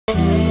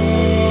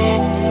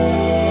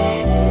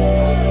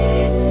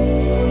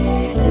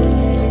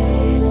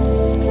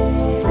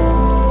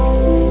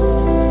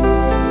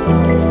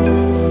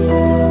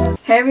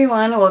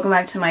everyone, welcome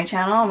back to my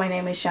channel. My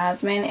name is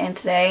Jazmine and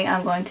today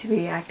I'm going to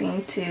be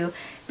reacting to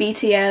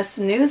BTS'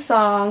 new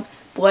song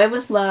Boy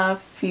With Love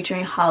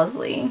featuring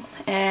Halsey.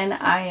 And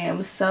I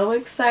am so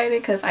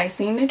excited because I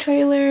seen the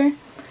trailer,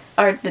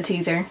 or the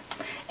teaser,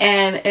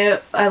 and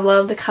I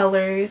love the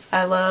colors,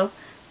 I love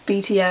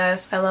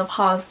BTS, I love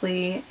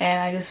Halsey,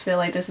 and I just feel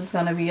like this is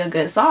going to be a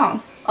good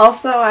song.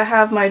 Also, I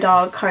have my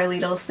dog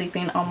Carlito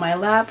sleeping on my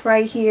lap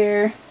right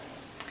here.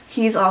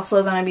 He's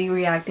also going to be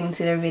reacting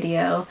to their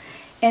video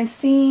and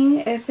seeing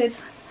if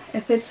it's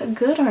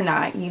good or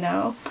not, you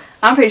know.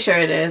 I'm pretty sure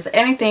it is.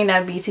 Anything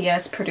that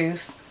BTS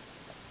produce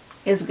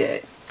is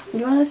good.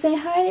 You want to say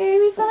hi to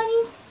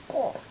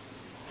everybody?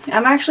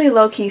 I'm actually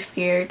low-key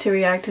scared to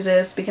react to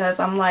this because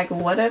I'm like,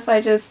 what if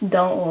I just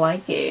don't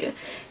like it?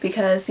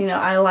 Because, you know,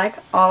 I like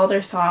all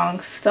their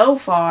songs so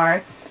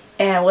far,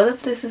 and what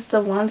if this is the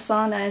one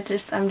song that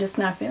I'm just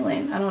not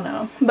feeling? I don't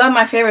know. But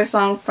my favorite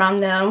song from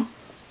them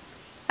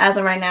as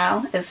of right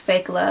now is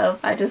Fake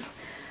Love.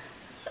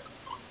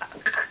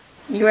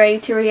 You ready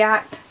to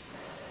react?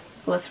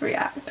 Let's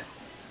react.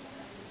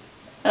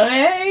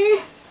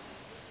 Okay.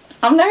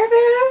 I'm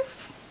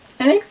nervous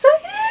and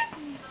excited.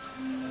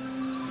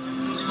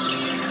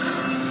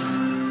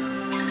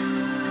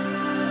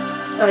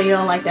 Oh, you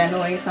don't like that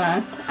noise,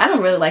 huh? I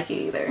don't really like it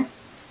either.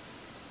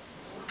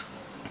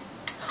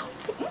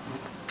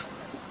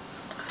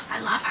 I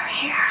love her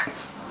hair.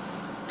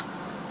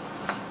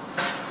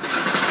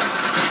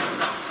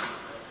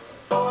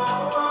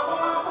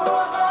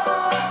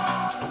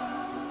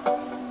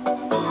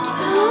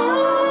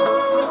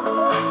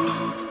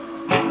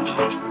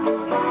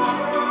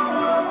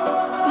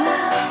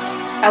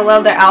 I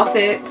love their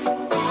outfits.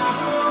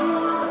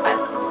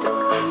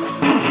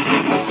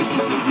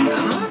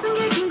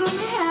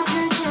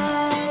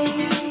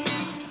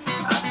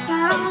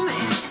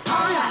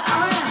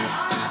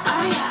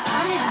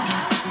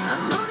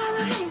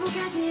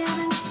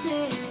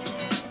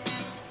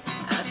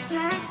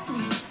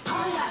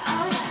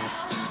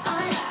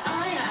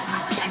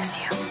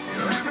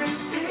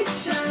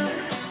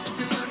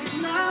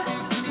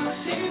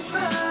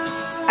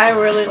 I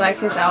really like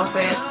his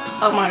outfit.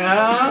 Oh my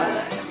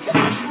god.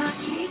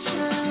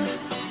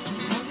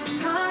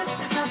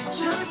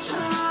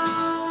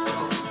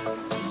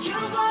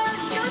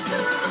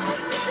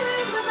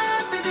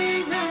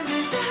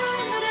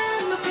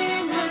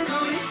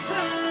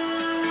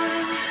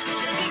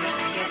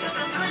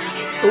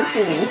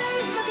 Ooh.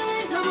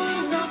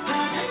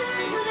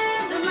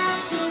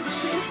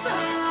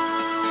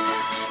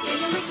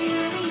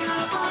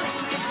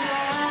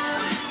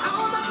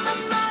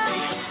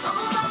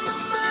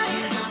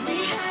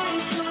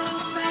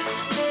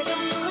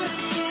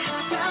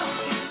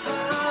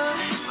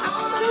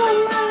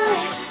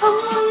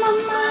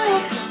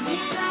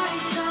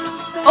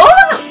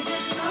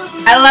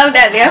 I love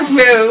that dance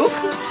move.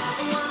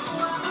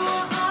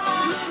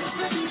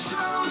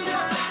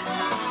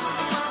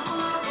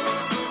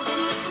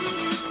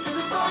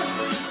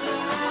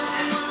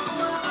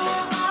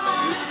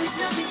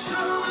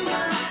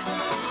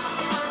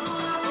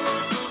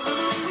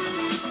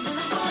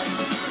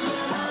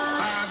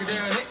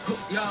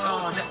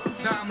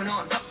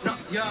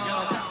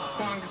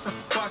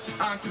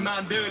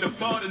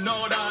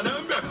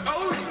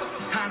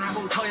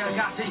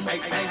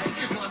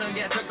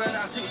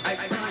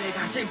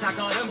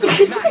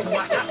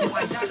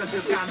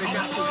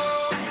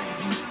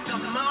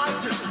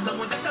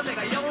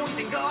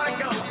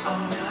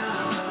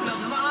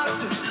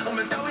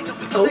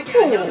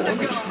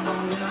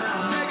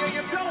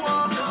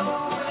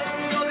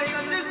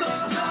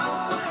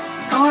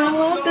 Oh, I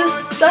love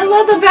this. I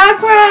love the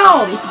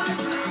background.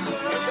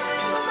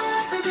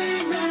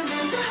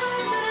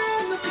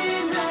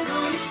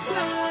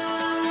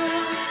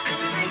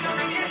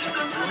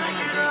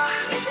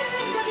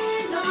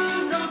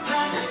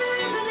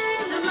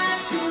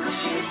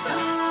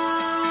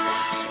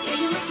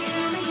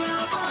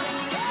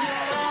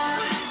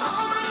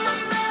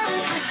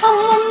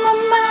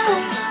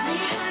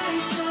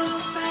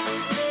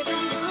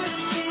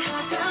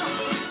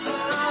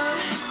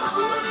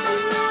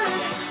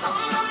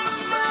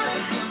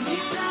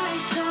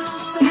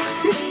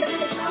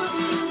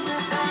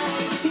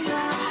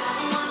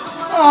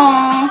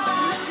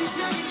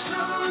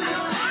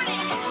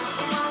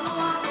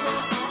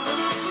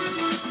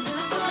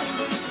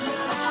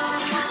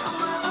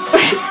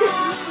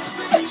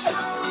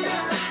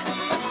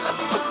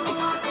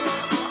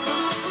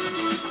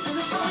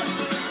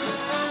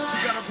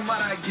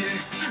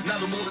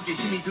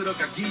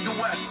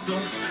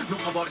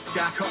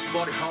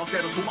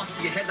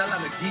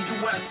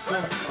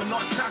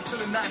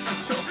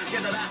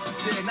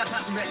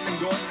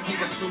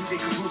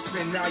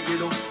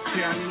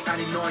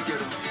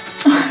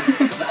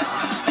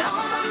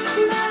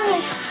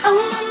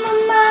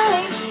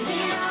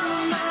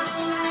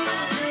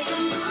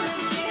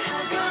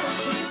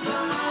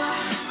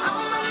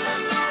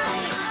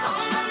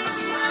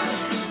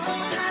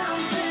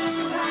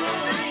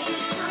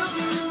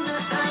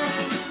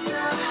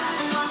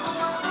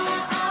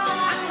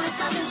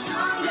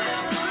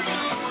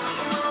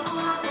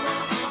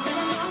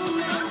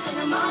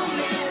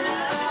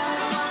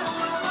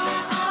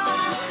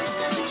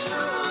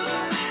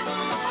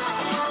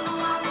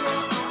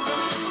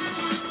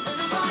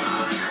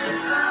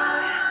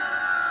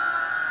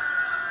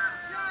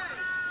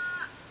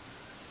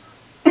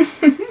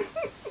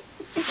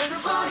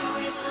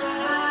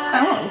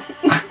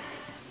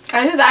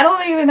 I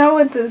don't even know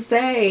what to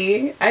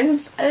say.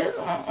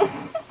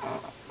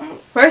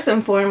 First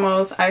and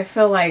foremost, I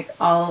feel like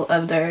all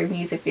of their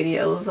music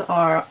videos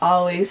are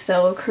always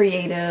so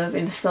creative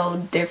and so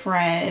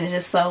different and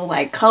just so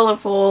like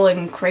colorful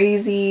and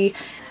crazy.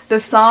 The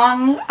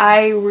song,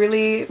 I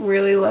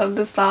really love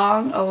the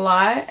song a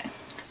lot.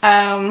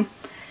 And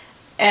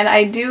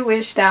I do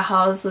wish that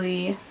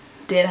Halsey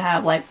did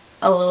have like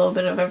a little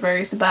bit of a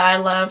verse, but I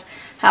loved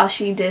how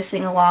she did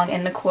sing along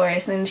in the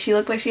chorus, and she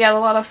looked like she had a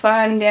lot of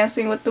fun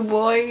dancing with the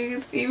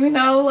boys, even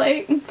though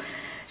like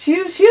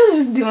she was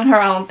just doing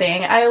her own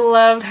thing. I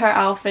loved her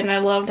outfit and I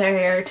loved her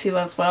hair too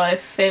as well. It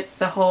fit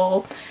the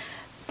whole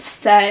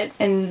set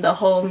and the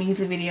whole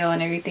music video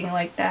and everything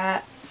like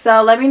that.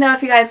 So let me know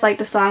if you guys like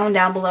the song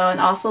down below, and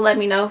also let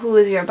me know who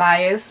is your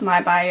bias.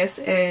 My bias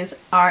is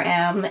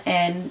RM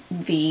and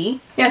V.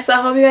 Yeah, so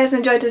I hope you guys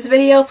enjoyed this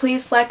video.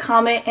 Please like,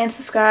 comment, and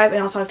subscribe,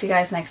 and I'll talk to you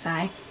guys next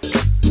time.